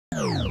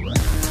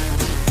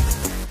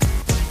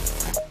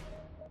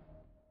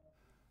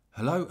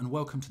Hello and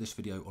welcome to this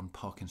video on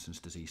Parkinson's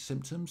disease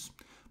symptoms.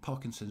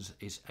 Parkinson's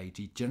is a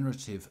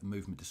degenerative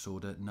movement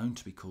disorder known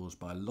to be caused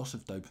by a loss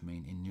of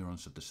dopamine in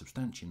neurons of the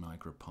substantia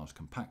nigra pars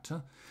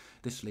compacta.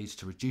 This leads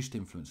to reduced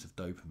influence of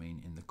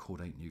dopamine in the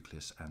caudate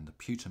nucleus and the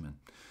putamen.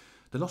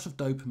 The loss of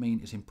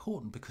dopamine is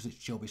important because its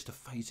job is to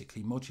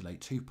phasically modulate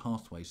two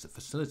pathways that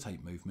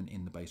facilitate movement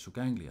in the basal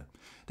ganglia.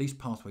 These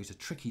pathways are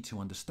tricky to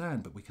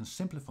understand, but we can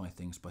simplify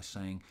things by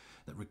saying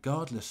that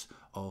regardless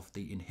of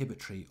the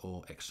inhibitory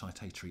or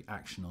excitatory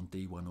action on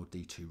D1 or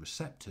D2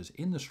 receptors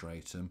in the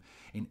striatum,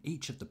 in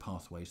each of the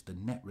pathways the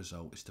net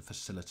result is to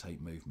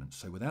facilitate movement.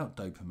 So without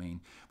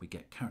dopamine we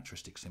get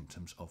characteristic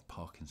symptoms of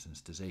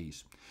Parkinson's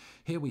disease.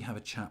 Here we have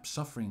a chap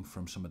suffering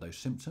from some of those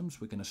symptoms.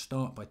 We're going to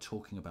start by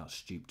talking about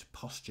stooped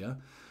posture.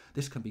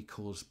 This can be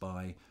caused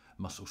by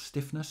muscle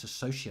stiffness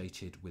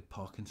associated with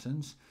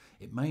Parkinson's.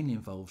 It mainly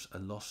involves a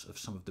loss of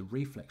some of the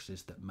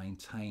reflexes that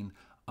maintain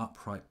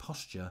upright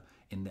posture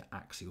in the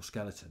axial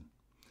skeleton.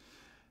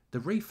 The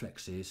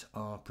reflexes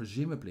are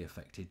presumably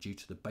affected due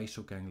to the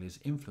basal ganglia's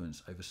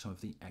influence over some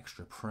of the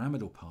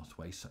extrapyramidal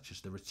pathways such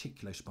as the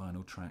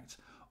reticulospinal tract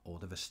or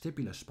the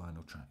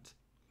vestibulospinal tract.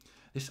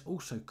 This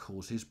also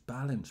causes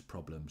balance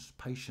problems.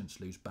 Patients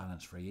lose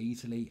balance very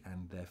easily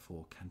and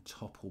therefore can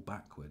topple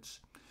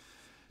backwards.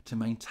 To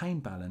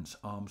maintain balance,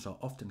 arms are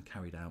often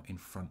carried out in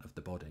front of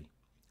the body.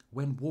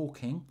 When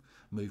walking,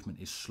 movement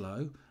is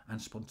slow,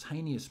 and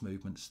spontaneous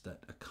movements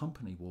that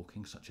accompany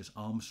walking, such as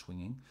arm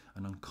swinging,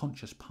 an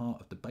unconscious part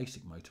of the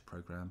basic motor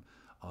program,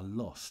 are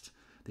lost.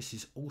 This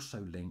is also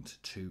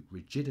linked to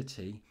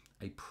rigidity,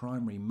 a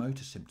primary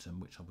motor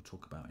symptom which I will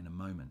talk about in a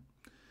moment.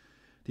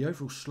 The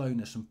overall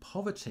slowness and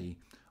poverty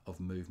of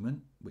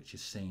movement, which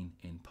is seen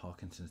in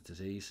Parkinson's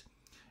disease,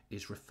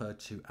 is referred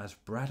to as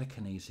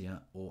bradykinesia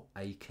or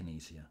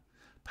akinesia.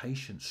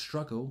 Patients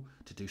struggle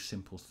to do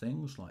simple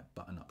things like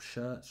button up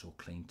shirts or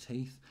clean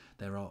teeth.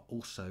 There are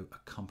also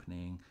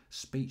accompanying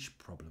speech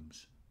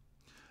problems.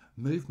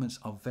 Movements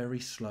are very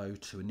slow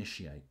to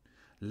initiate.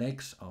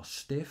 Legs are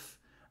stiff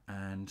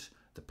and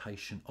the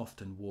patient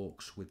often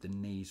walks with the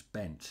knees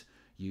bent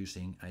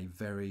using a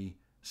very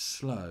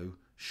slow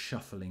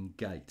shuffling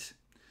gait.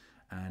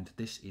 And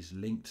this is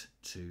linked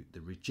to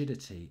the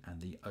rigidity and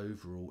the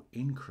overall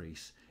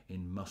increase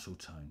in muscle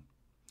tone.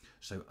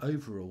 So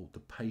overall, the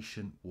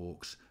patient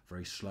walks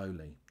very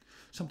slowly.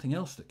 Something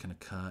else that can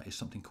occur is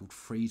something called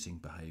freezing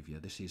behaviour.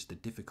 This is the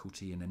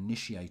difficulty in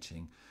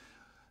initiating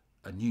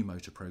a new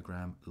motor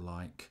program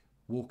like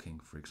walking,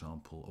 for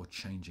example, or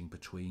changing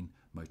between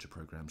motor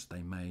programs.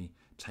 They may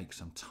take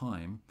some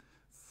time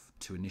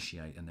to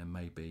initiate and there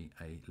may be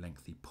a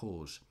lengthy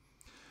pause.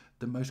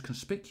 The most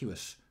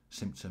conspicuous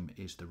symptom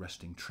is the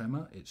resting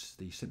tremor. It's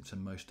the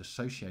symptom most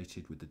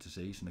associated with the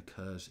disease and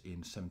occurs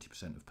in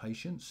 70% of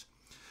patients,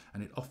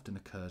 and it often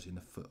occurs in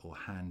the foot or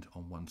hand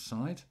on one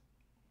side.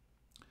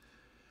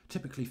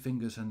 Typically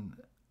fingers and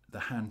the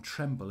hand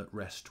tremble at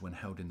rest when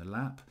held in the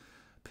lap.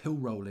 Pill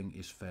rolling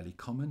is fairly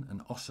common,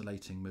 an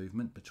oscillating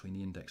movement between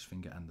the index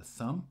finger and the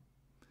thumb.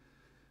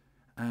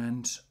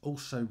 And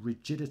also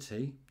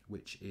rigidity,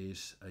 which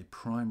is a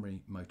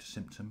primary motor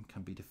symptom,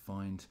 can be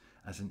defined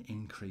as an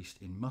increase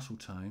in muscle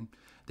tone.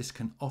 This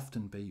can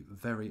often be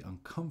very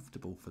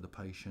uncomfortable for the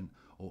patient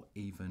or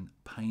even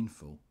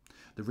painful.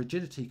 The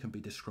rigidity can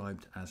be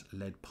described as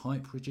lead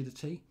pipe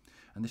rigidity,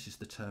 and this is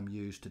the term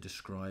used to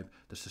describe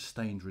the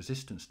sustained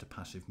resistance to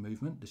passive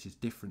movement. This is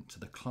different to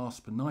the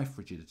clasp knife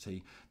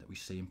rigidity that we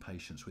see in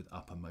patients with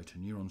upper motor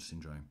neuron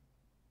syndrome.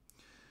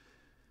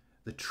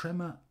 The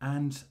tremor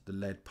and the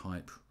lead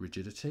pipe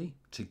rigidity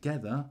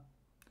together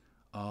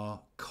are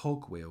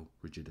cogwheel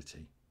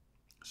rigidity.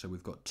 So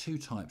we've got two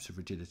types of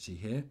rigidity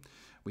here.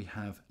 We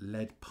have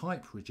lead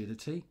pipe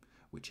rigidity,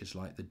 which is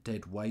like the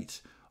dead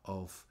weight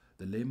of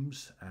the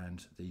limbs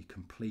and the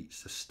complete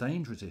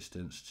sustained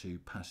resistance to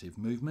passive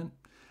movement.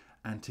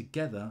 And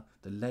together,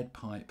 the lead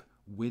pipe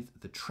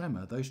with the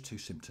tremor, those two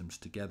symptoms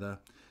together,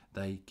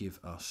 they give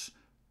us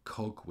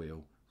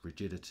cogwheel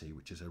rigidity,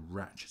 which is a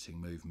ratcheting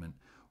movement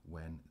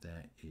when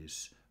there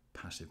is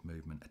passive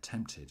movement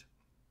attempted.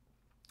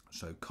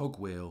 So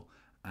cogwheel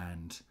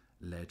and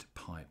lead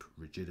pipe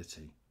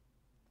rigidity.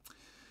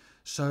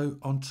 So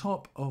on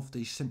top of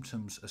the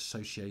symptoms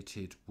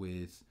associated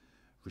with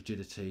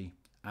rigidity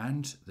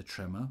and the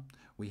tremor,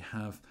 we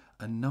have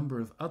a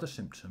number of other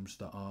symptoms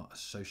that are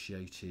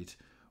associated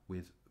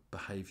with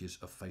behaviours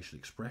of facial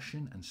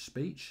expression and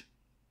speech.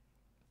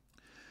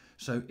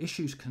 So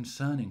issues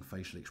concerning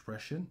facial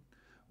expression,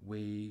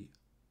 we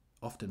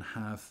often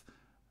have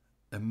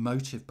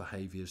emotive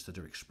behaviours that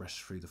are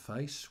expressed through the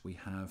face. We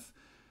have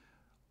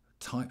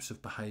types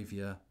of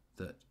behaviour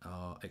that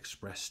are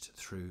expressed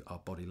through our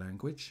body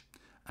language,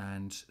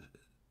 and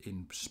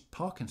in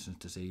Parkinson's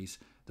disease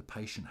the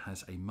patient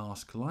has a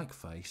mask-like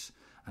face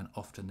and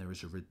often there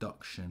is a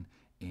reduction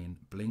in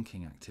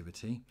blinking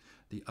activity.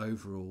 The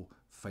overall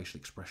facial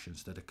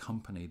expressions that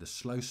accompany the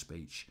slow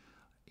speech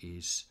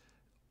is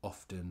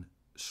often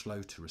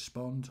slow to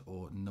respond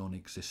or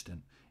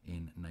non-existent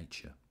in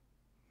nature.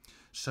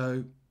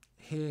 So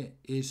here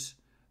is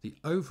the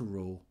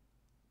overall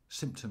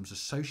symptoms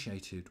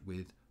associated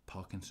with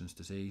Parkinson's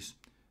disease.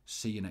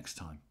 See you next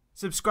time.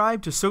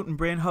 Subscribe to Soton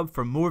Brain Hub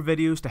for more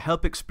videos to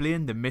help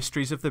explain the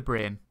mysteries of the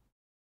brain.